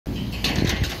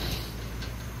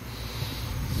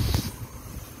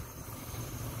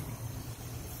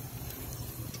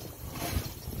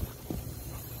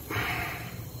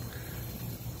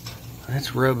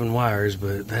That's rubbing wires,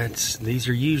 but these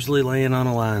are usually laying on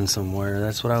a line somewhere.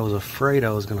 That's what I was afraid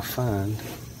I was going to find.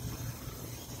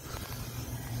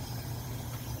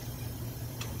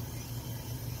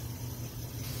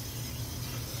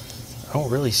 I don't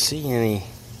really see any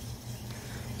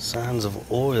signs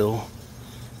of oil.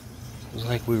 It was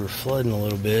like we were flooding a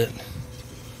little bit.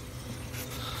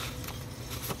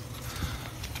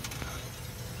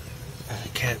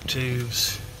 Cap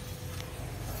tubes.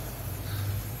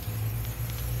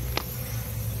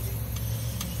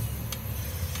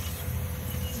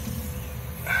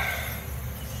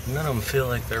 None of them feel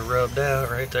like they're rubbed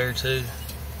out right there too.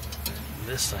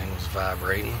 This thing was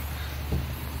vibrating.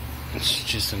 It's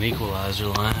just an equalizer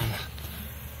line.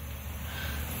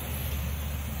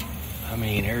 I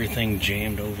mean, everything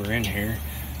jammed over in here.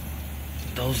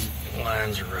 Those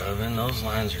lines are rubbing. Those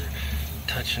lines are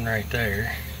touching right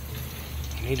there.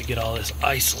 I need to get all this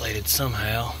isolated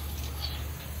somehow.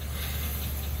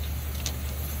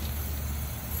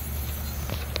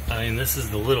 I mean, this is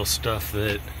the little stuff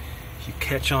that you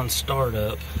catch on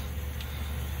startup,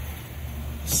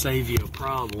 save you a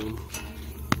problem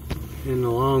in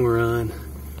the long run.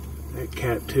 That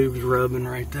cap tube's rubbing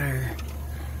right there.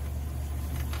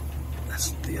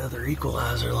 That's the other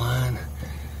equalizer line.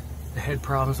 They had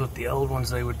problems with the old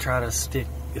ones. They would try to stick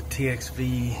a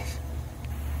TXV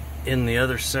in the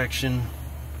other section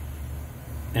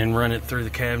and run it through the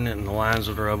cabinet, and the lines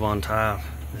would rub on top.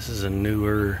 This is a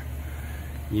newer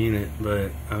unit,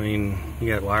 but I mean, you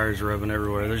got wires rubbing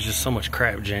everywhere. There's just so much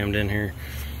crap jammed in here.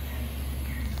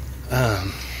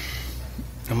 I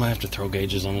might have to throw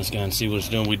gauges on this guy and see what it's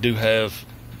doing. We do have,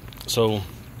 so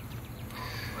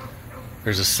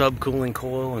there's a subcooling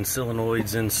coil and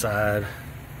solenoids inside,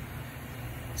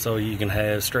 so you can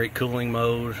have straight cooling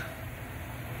mode.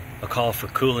 A call for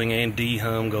cooling and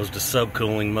dehum goes to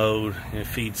subcooling mode, and it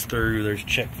feeds through. There's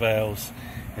check valves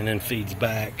and then feeds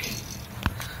back,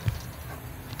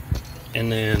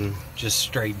 and then just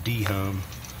straight dehum,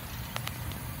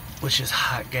 which is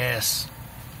hot gas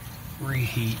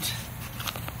reheat,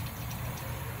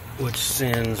 which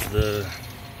sends the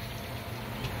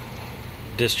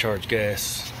discharge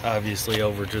gas obviously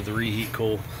over to the reheat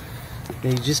coil.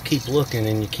 And you just keep looking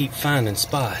and you keep finding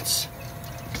spots.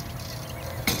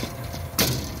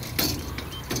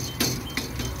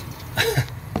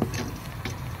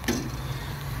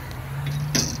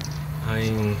 I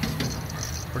mean,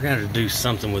 we're gonna have to do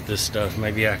something with this stuff.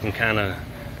 Maybe I can kind of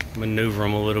maneuver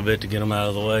them a little bit to get them out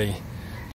of the way.